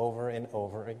happens over and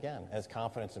over again. As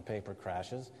confidence in paper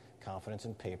crashes, confidence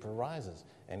in paper rises.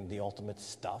 And the ultimate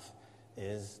stuff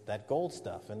is that gold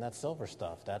stuff and that silver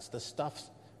stuff. That's the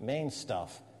stuff's main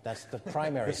stuff. That's the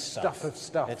primary stuff of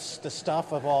stuff. It's the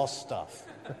stuff of all stuff.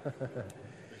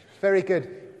 Very good.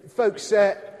 Folks...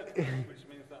 Which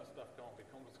means that stuff can't be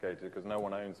confiscated because no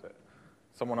one owns it.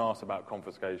 Someone asked about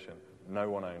confiscation. No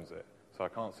one owns it. So I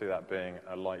can't see that being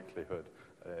a likelihood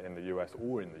in the US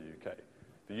or in the UK.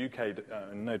 The UK,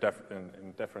 in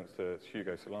deference to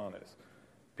Hugo Solanas,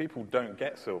 people don't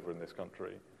get silver in this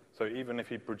country. So even if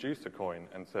he produced a coin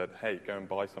and said, hey, go and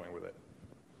buy something with it,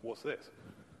 what's this?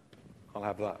 I'll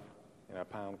have that. A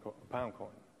pound coin.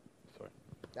 Sorry.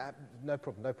 No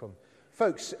problem.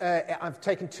 Folks, I've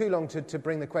taken too long to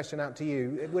bring the question out to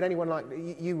you. Would anyone like...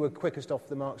 You were quickest off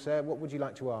the mark, sir. What would you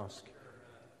like to ask? Two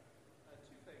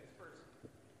things.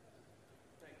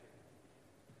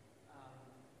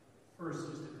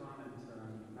 First, just a comment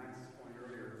on Max's point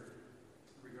earlier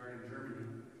regarding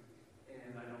Germany.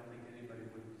 And I don't think anybody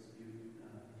would dispute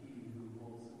he who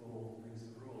holds the gold makes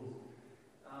the rules.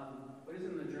 But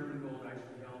isn't the German gold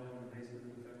actually held in the basement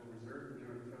of the Federal Reserve, the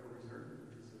New York Federal Reserve,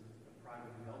 which is a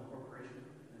privately held corporation,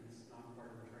 and it's not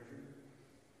part of the Treasury?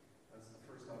 That's the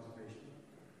first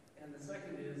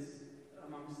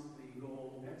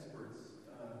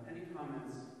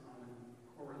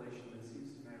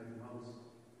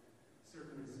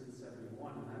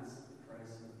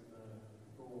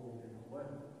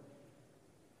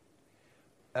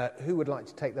Who would like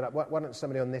to take that up? Why don't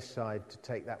somebody on this side to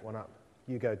take that one up?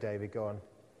 You go, David, go on.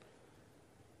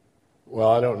 Well,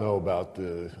 I don't know about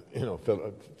the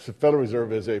Federal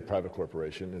Reserve is a private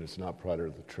corporation and it's not part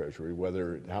of the Treasury.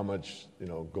 How much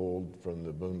gold from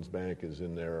the Bundesbank is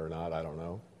in there or not, I don't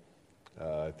know.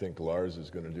 I think Lars is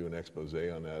going to do an expose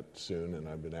on that soon, and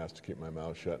I've been asked to keep my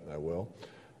mouth shut, and I will.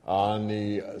 On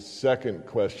the second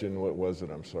question, what was it?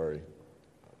 I'm sorry.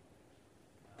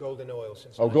 Gold and oil.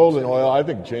 Gold and oil. I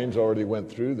think James already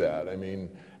went through that. I mean,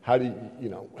 how do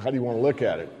you want to look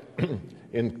at it?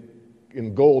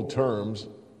 In gold terms,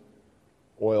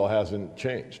 oil hasn't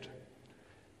changed.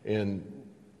 In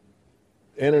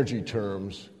energy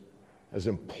terms, as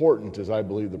important as I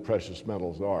believe the precious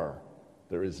metals are,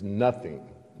 there is nothing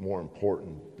more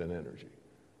important than energy.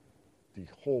 The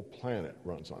whole planet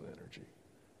runs on energy.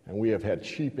 And we have had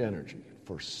cheap energy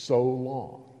for so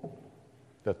long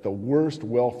that the worst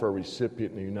welfare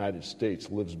recipient in the United States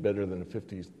lives better than a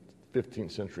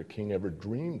 15th century king ever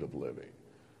dreamed of living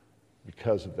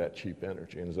because of that cheap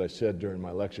energy. And as I said during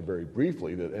my lecture very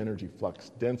briefly, that energy flux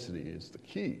density is the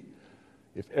key.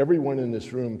 If everyone in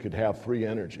this room could have free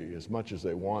energy as much as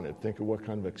they wanted, think of what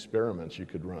kind of experiments you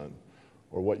could run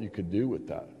or what you could do with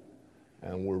that.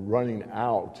 And we're running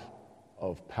out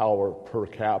of power per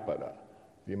capita,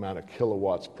 the amount of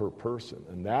kilowatts per person.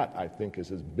 And that, I think,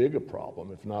 is as big a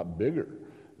problem, if not bigger,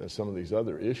 than some of these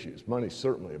other issues. Money's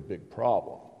certainly a big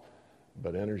problem,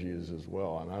 but energy is as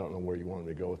well. And I don't know where you wanted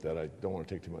me to go with that. I don't want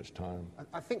to take too much time.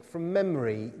 I think from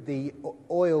memory, the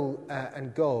oil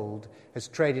and gold has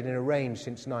traded in a range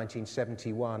since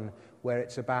 1971, where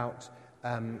it's about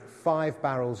 5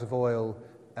 barrels of oil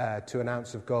to an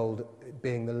ounce of gold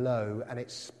being the low, and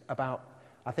it's about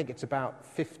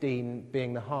 15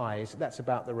 being the highs. That's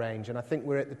about the range, and I think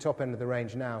we're at the top end of the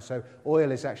range now. So oil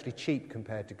is actually cheap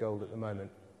compared to gold at the moment.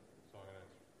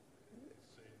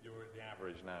 You're at the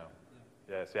average now.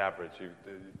 Yeah, it's the average.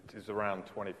 It's around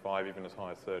 25, even as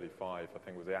high as 35, I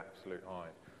think was the absolute high.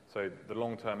 So the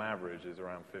long-term average is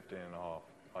around 15.5,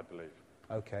 I believe.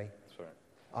 Okay. Sorry.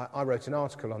 I wrote an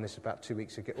article on this about 2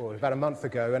 weeks ago, or about a month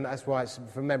ago, and that's why it's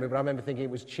from memory, but I remember thinking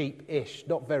it was cheap-ish.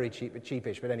 Not very cheap, but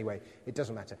cheap-ish, but anyway, it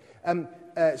doesn't matter.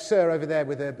 Sir over there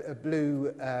with a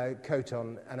blue coat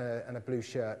on and a blue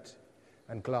shirt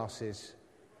and glasses.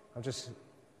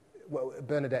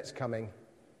 Bernadette's coming.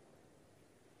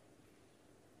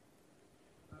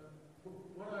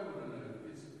 What I want to know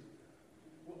is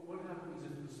what happens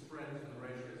if the spreads and the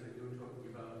ratios that you're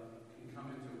talking about can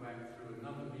come into whack through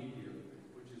another medium,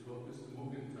 which is what Mr.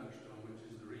 Morgan touched on, which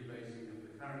is the rebasing of the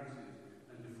currencies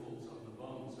and defaults on the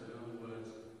bonds. So in other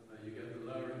words, you get the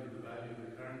lowering of the value of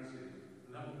the currencies,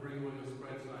 and that will bring all your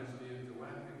spreads nicely into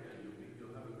whack again.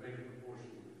 You'll have a greater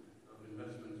proportion of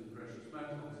investment in precious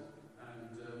metals,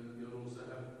 and you'll also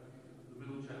have the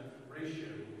middle chap ratio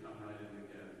will come right in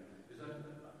again. Is that,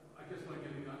 I guess what I'm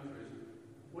getting under is,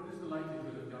 what is the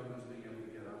likelihood of governments being able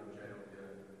to get out of jail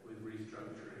here with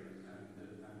restructuring and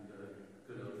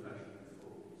good old-fashioned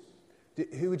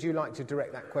defaults? Who would you like to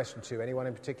direct that question to? Anyone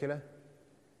in particular?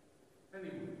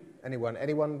 Anyone.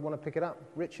 Anyone want to pick it up?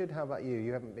 Richard, how about you?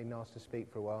 You haven't been asked to speak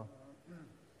for a while.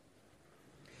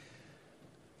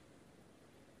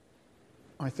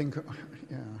 I think,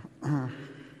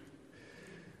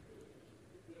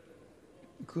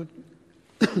 Could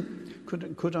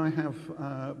I have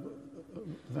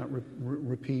that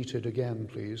repeated again,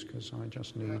 please? Because I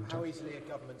just need. How easily a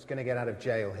government's going to get out of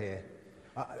jail here?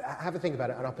 Have a think about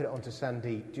it, and I'll put it on to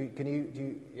Sandeep. Do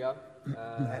you? Yeah.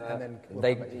 And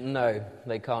then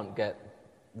they can't get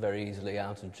very easily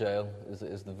out of jail.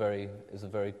 Is the very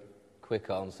quick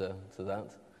answer to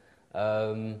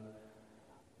that.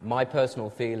 My personal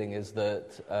feeling is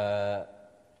that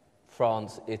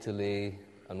France, Italy,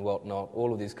 and whatnot,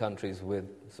 all of these countries with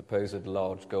supposed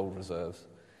large gold reserves,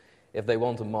 if they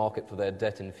want a market for their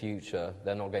debt in future,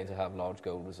 they're not going to have large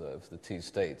gold reserves. The two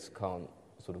states can't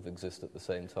sort of exist at the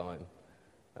same time.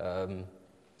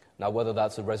 Now, whether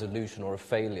that's a resolution or a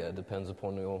failure depends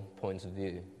upon your point of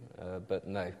view. But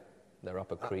no, they're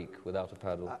up a creek without a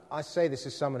paddle. I say this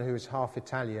as someone who is half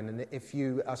Italian, and if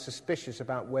you are suspicious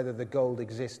about whether the gold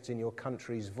exists in your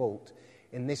country's vault,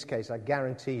 in this case, I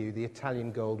guarantee you the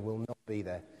Italian gold will not be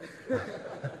there.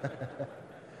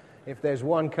 If there's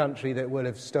one country that will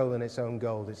have stolen its own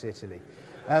gold, it's Italy.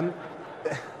 And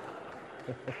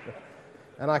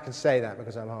I can say that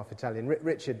because I'm half Italian.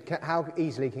 Richard, how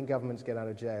easily can governments get out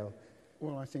of jail?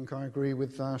 Well, I think I agree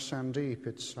with Sandeep.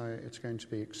 It's going to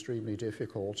be extremely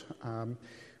difficult.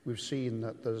 We've seen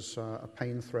that there's a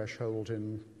pain threshold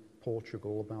in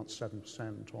Portugal, about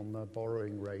 7% on their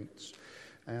borrowing rates.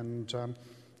 And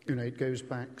it goes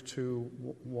back to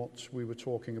what we were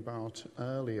talking about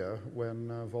earlier when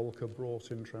Volcker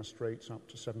brought interest rates up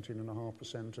to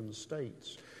 17.5% in the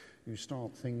States. You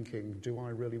start thinking, do I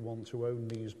really want to own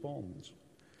these bonds?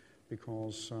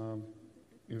 Because,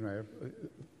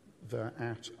 they're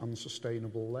at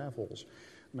unsustainable levels.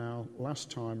 Now, last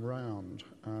time round,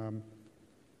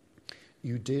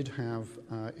 you did have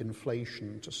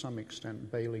inflation to some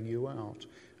extent bailing you out.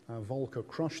 Volcker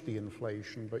crushed the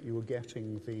inflation, but you were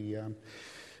getting the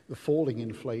falling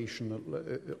inflation.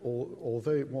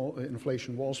 Although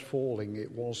inflation was falling,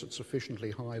 it was at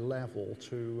sufficiently high level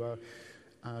to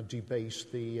debase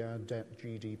the debt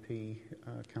GDP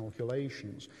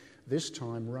calculations. This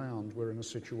time round, we're in a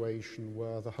situation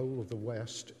where the whole of the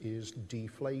West is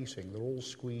deflating. They're all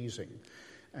squeezing,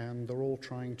 and they're all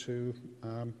trying to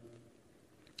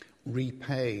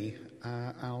repay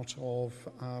out of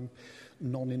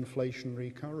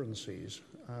non-inflationary currencies.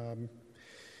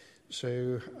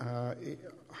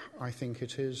 I think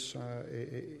it is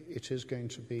going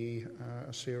to be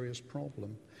a serious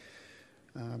problem.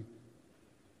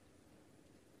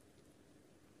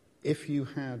 If you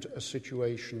had a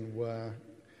situation where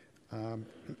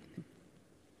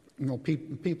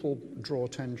people draw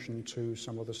attention to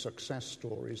some of the success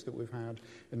stories that we've had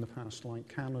in the past, like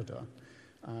Canada,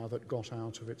 that got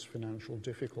out of its financial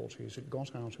difficulties. It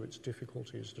got out of its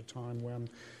difficulties at a time when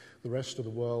the rest of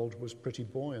the world was pretty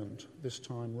buoyant. This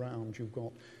time round, you've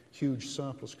got huge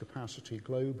surplus capacity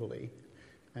globally,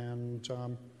 and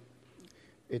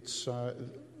there's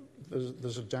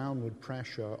a downward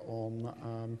pressure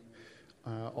on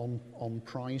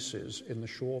prices in the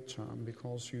short term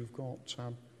because you've got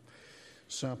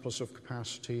surplus of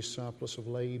capacity, surplus of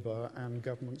labour, and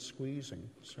government squeezing.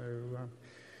 So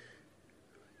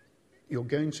you're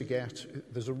going to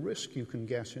there's a risk you can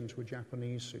get into a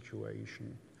Japanese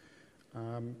situation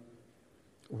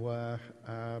where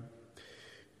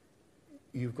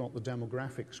you've got the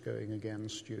demographics going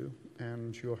against you,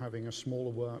 and you're having a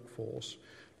smaller workforce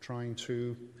trying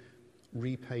to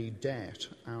repay debt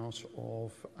out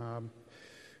of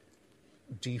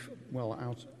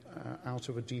out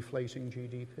of a deflating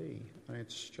GDP, and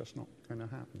it's just not going to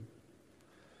happen.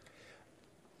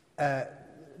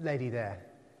 Lady there.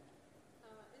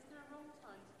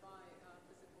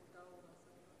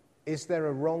 Is there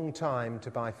a wrong time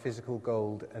to buy physical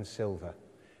gold and silver?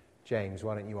 James,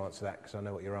 why don't you answer that, because I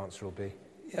know what your answer will be.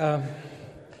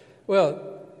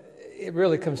 Well, it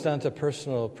really comes down to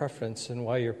personal preference and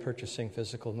why you're purchasing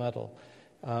physical metal.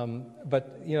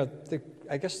 But,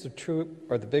 I guess the true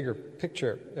or the bigger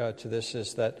picture to this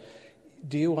is that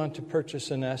do you want to purchase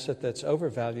an asset that's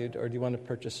overvalued, or do you want to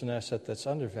purchase an asset that's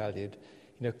undervalued?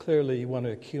 Clearly you want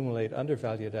to accumulate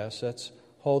undervalued assets,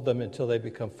 hold them until they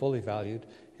become fully valued,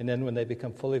 and then when they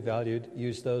become fully valued,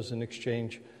 use those in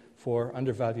exchange for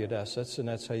undervalued assets, and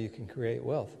that's how you can create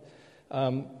wealth.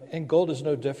 And gold is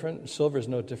no different, silver is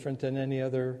no different than any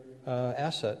other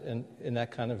asset in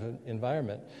that kind of an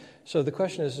environment. So the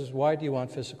question is why do you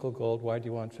want physical gold? Why do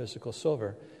you want physical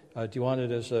silver? Do you want it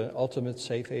as an ultimate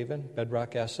safe haven,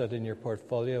 bedrock asset in your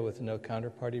portfolio with no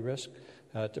counterparty risk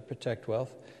to protect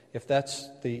wealth? If that's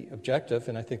the objective,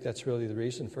 and I think that's really the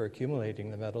reason for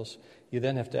accumulating the metals, you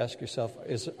then have to ask yourself,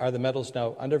 are the metals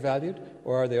now undervalued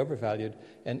or are they overvalued?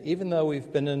 And even though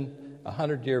we've been in a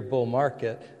 100-year bull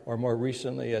market, or more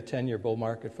recently a 10-year bull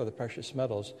market for the precious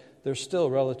metals, they're still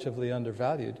relatively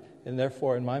undervalued, and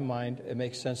therefore, in my mind, it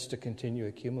makes sense to continue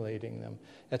accumulating them.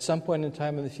 At some point in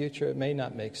time in the future, it may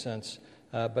not make sense,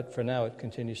 but for now, it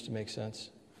continues to make sense.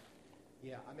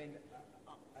 Yeah, I mean,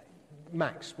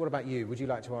 Max, what about you? Would you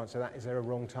like to answer that? Is there a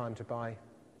wrong time to buy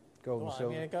gold and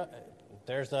silver?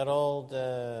 There's that old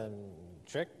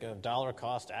trick of dollar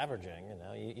cost averaging.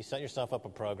 You set yourself up a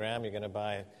program. You're going to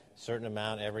buy a certain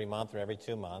amount every month or every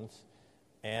 2 months.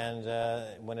 And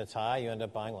when it's high, you end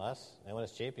up buying less. And when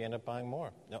it's cheap, you end up buying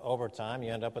more. Now, over time,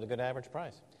 you end up with a good average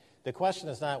price. The question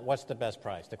is not what's the best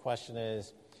price. The question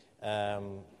is,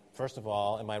 first of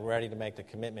all, am I ready to make the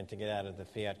commitment to get out of the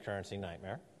fiat currency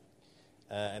nightmare?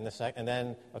 And that's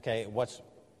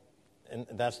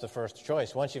the first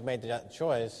choice. Once you've made that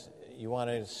choice, you want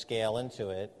to scale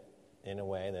into it in a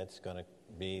way that's going to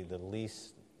be the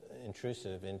least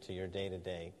intrusive into your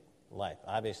day-to-day life.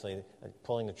 Obviously,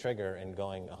 pulling the trigger and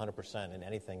going 100% in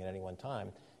anything at any one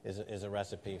time is a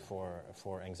recipe for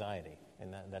anxiety,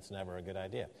 and that's never a good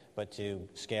idea. But to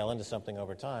scale into something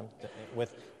over time,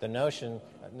 with the notion,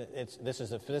 this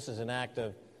is an act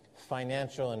of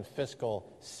financial and fiscal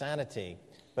sanity,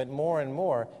 but more and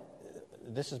more,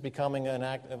 this is becoming an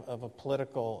act of a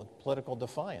political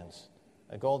defiance.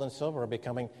 Gold and silver are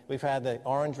becoming, we've had the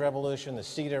orange revolution, the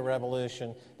cedar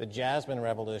revolution, the jasmine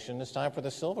revolution. It's time for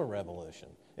the silver revolution.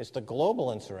 It's the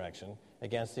global insurrection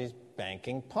against these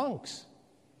banking punks.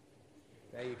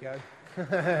 There you go.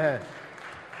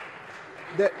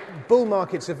 The bull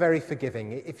markets are very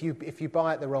forgiving. If you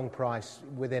buy at the wrong price,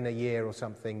 within a year or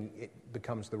something, it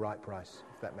becomes the right price,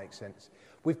 if that makes sense.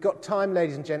 We've got time,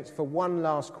 ladies and gents, for one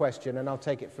last question, and I'll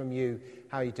take it from you.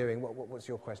 How are you doing? What's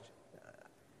your question?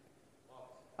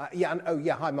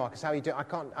 Hi, Marcus. How are you doing? I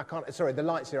can't. Sorry, the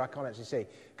light's here. I can't actually see.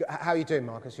 How are you doing,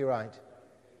 Marcus? You're right.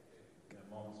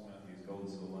 Marcus Matthews,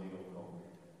 goldandsilvermoney.com.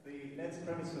 The next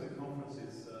premise for the conference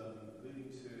is alluding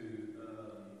to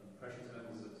precious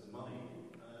metals as money,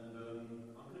 and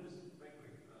I'm going to just make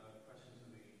a question to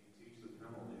each of the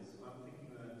panel is, I'm thinking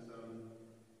that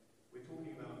we're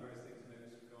talking about various things in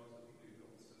this regard to people who've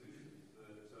got solutions,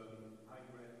 that I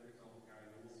read, for example,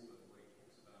 Gary Northford, where he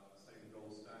talks about setting the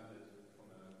gold standard from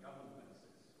a government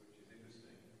basis, which is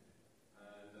interesting,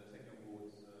 and taking on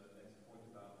board Ned's point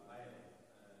about Lael,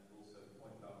 and also the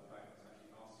point about the fact that it's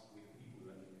actually us, we the people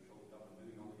who actually control the government.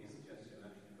 Moving on to his suggestion,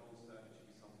 actually the gold standard should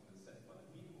be something that's set by the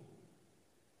people.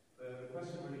 The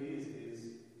question really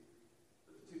is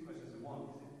two questions in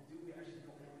one. Do we actually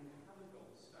already have a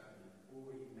gold standard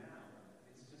already now?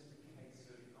 It's just a case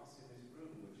of us in this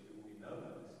room, which we already know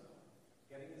about this stuff,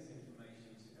 getting this information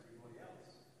to everybody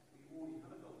else. We already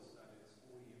have a gold standard, it's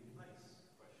already in place,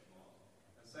 question mark.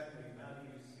 And secondly, how do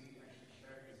you see actually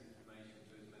sharing this information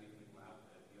to as many people out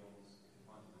there beyond the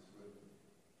confines of this room?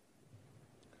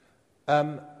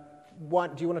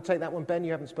 Do you want to take that one, Ben?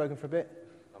 You haven't spoken for a bit.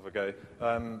 Have a go.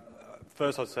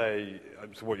 First, I'd say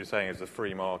so what you're saying is a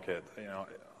free market. You know,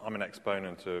 I'm an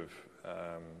exponent of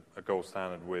a gold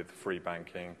standard with free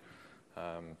banking,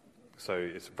 so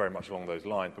it's very much along those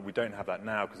lines. But we don't have that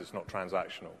now because it's not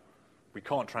transactional. We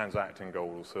can't transact in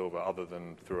gold or silver other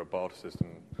than through a barter system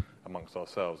amongst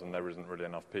ourselves, and there isn't really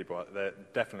enough people. There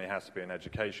definitely has to be an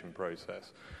education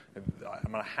process. I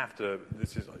mean,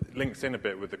 this links in a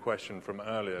bit with the question from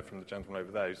earlier from the gentleman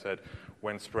over there who said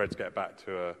when spreads get back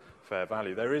to a fair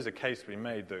value. There is a case to be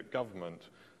made that government,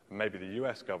 maybe the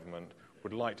US government,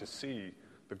 would like to see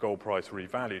the gold price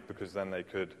revalued because then they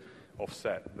could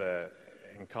offset their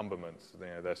encumbrance,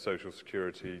 their Social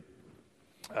Security,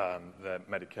 their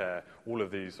Medicare. All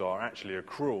of these are actually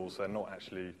accruals. They're not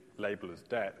actually labeled as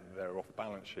debt. They're off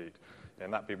balance sheet.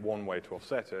 And that'd be one way to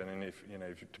offset it. And if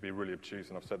to be really obtuse,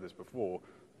 and I've said this before,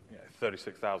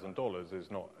 $36,000 is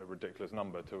not a ridiculous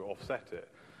number to offset it.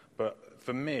 But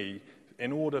for me,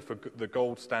 in order for the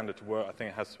gold standard to work, I think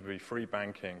it has to be free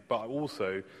banking. But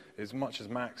also, as much as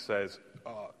Max says,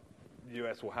 the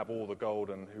US will have all the gold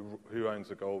and who owns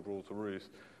the gold rules the roost,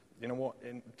 you know what?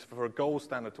 For a gold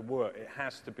standard to work, it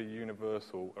has to be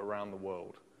universal around the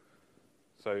world.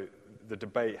 So the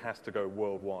debate has to go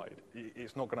worldwide.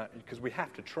 It's not going to, because we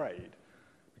have to trade.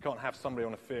 We can't have somebody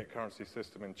on a fiat currency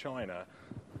system in China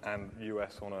and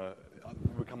US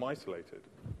become isolated.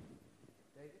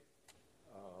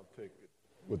 I'll take it.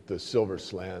 With the silver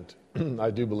slant,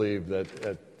 I do believe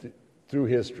that through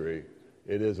history,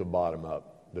 it is a bottom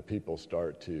up. The people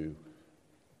start to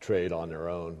trade on their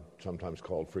own, sometimes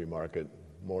called free market,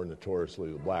 more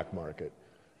notoriously the black market.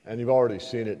 And you've already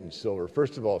seen it in silver.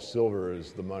 First of all, silver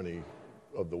is the money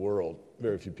of the world.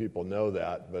 Very few people know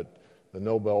that, but the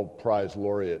Nobel Prize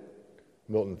laureate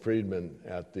Milton Friedman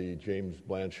at the James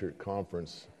Blanchard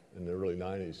conference in the early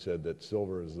 90s said that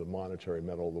silver is the monetary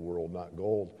metal of the world, not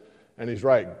gold. And he's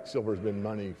right. Silver has been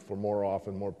money for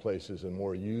more places and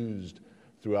more used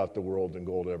throughout the world than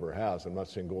gold ever has. I'm not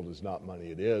saying gold is not money,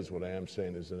 it is. What I am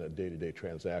saying is in a day-to-day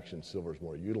transaction, silver is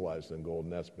more utilized than gold,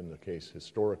 and that's been the case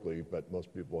historically, but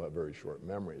most people have very short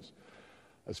memories.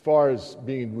 As far as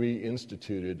being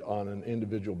reinstituted on an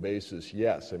individual basis,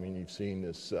 yes. I mean, you've seen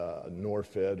this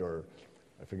Norfed, or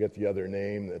I forget the other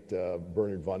name that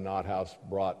Bernard von Nothaus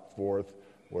brought forth,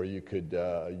 where you could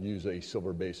use a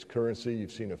silver-based currency.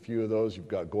 You've seen a few of those. You've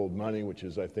got gold money, which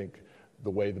is, I think, the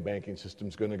way the banking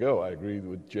system's going to go. I agree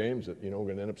with James that we're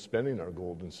going to end up spending our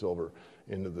gold and silver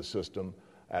into the system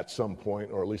at some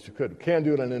point, or at least we could. We can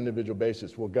do it on an individual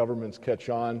basis. Will governments catch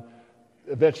on?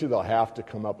 Eventually they'll have to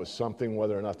come up with something,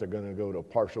 whether or not they're going to go to a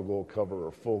partial gold cover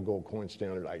or full gold coin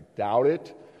standard. I doubt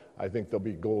it. I think there'll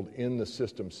be gold in the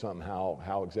system somehow.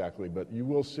 How exactly? But you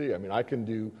will see. I mean, I can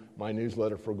do my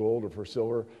newsletter for gold or for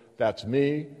silver. That's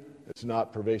me. It's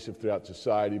not pervasive throughout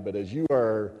society. But as you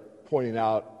are pointing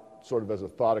out, sort of as a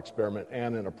thought experiment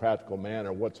and in a practical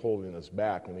manner, what's holding us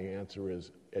back? And the answer is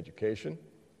education.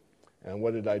 And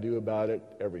what did I do about it?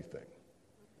 Everything.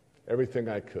 Everything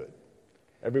I could.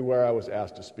 Everywhere I was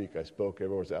asked to speak, I spoke.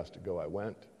 Everywhere I was asked to go, I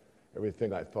went.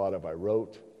 Everything I thought of, I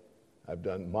wrote. I've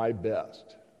done my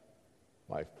best,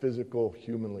 my physical,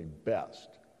 humanly best,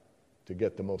 to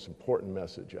get the most important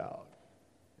message out.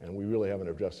 And we really haven't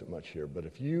addressed it much here. But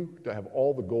if you have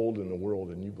all the gold in the world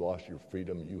and you've lost your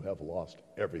freedom, you have lost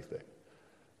everything.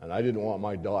 And I didn't want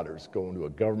my daughters going to a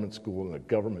government school in a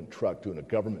government truck doing a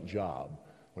government job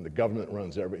when the government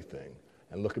runs everything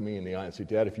and look at me in the eye and say,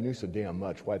 Dad, if you knew so damn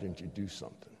much, why didn't you do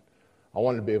something? I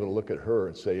wanted to be able to look at her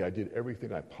and say, I did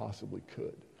everything I possibly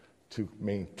could to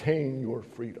maintain your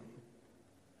freedom.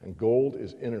 And gold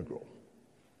is integral,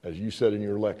 as you said in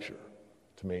your lecture,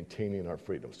 to maintaining our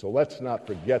freedom. So let's not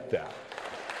forget that.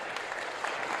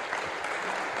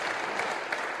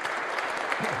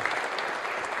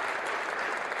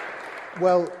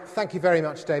 Well, thank you very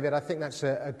much, David. I think that's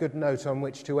a good note on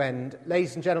which to end.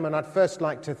 Ladies and gentlemen, I'd first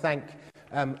like to thank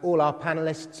all our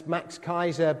panellists, Max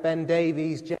Kaiser, Ben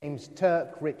Davies, James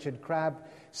Turk, Richard Crabb,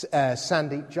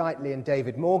 Sandeep Jaitley and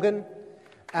David Morgan.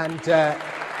 And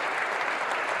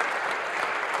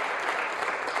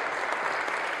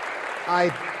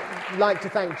I'd like to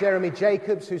thank Jeremy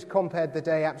Jacobs, who's compared the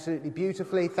day absolutely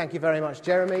beautifully. Thank you very much,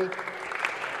 Jeremy.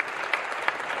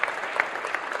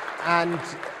 And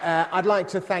I'd like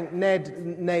to thank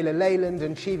Ned Naylor Leyland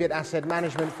and Cheviot Asset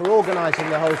Management for organising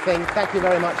the whole thing. Thank you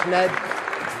very much, Ned.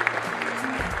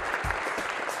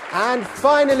 And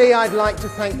finally, I'd like to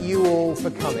thank you all for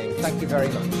coming. Thank you very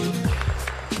much.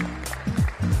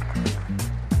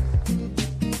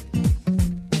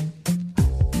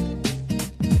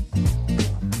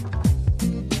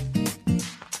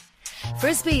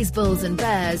 Frisbee's Bulls and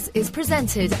Bears is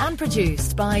presented and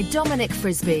produced by Dominic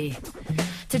Frisby.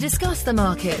 To discuss the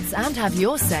markets and have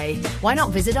your say, why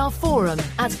not visit our forum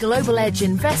at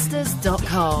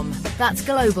globaledgeinvestors.com. That's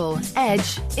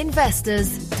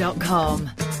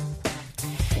globaledgeinvestors.com.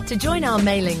 To join our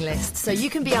mailing list so you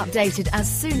can be updated as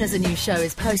soon as a new show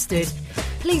is posted,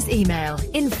 please email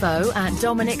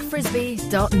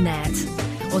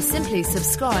info@dominicfrisby.net or simply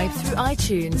subscribe through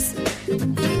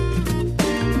iTunes.